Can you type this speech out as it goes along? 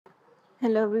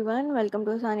Hello everyone, welcome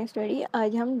to आसानी study.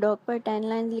 आज हम डॉग पर 10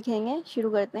 लाइन्स लिखेंगे। शुरू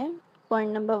करते हैं।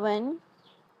 Point number 1,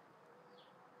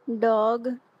 dog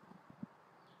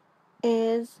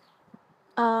is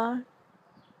a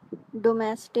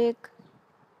domestic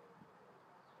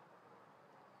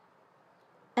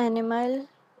animal.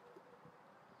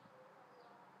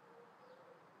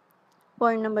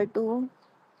 Point number 2,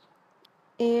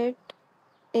 it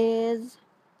is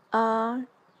a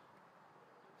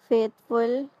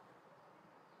faithful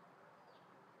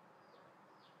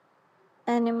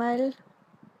animal.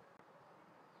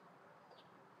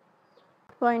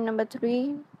 Point number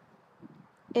 3,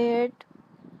 it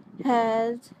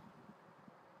has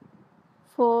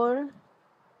 4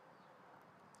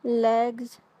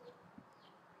 legs।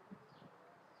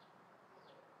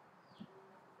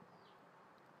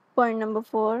 Point number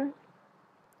 4,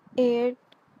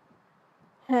 it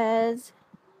has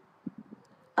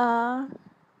a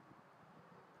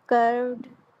curved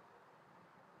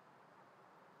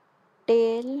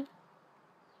tail।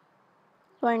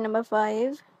 Point number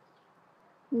 5,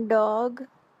 dog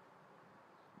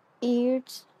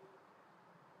eats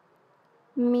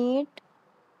meat,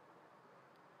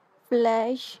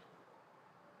 flesh,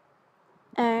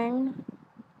 and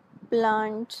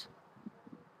plants।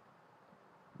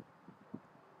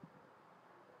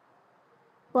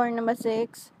 Point number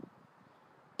 6,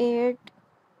 it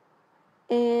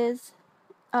is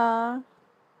a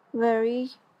very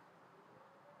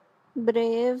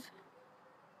brave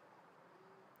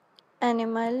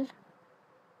animal।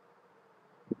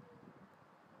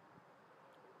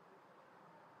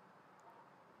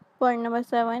 Point number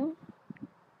 7,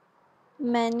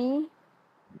 many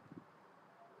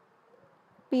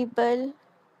people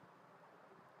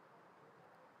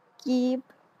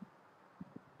keep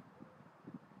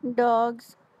dogs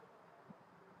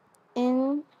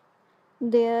in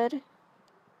their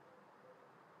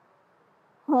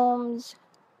homes।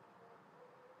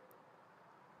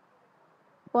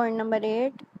 Point number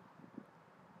 8,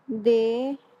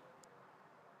 they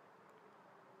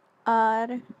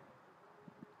are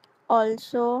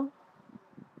also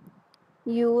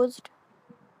used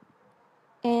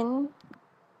in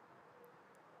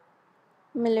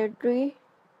military।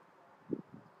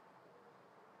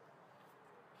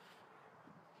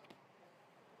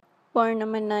 Point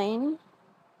number 9,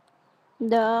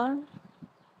 the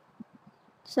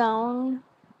sound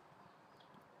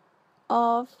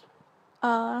of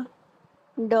a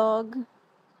dog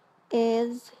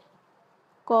is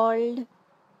called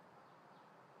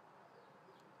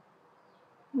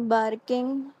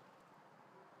barking।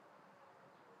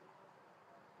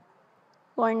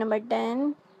 Point number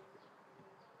 10,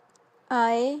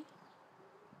 I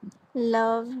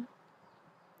love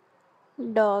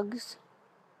dogs।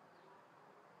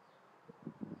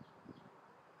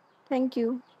 Thank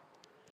you.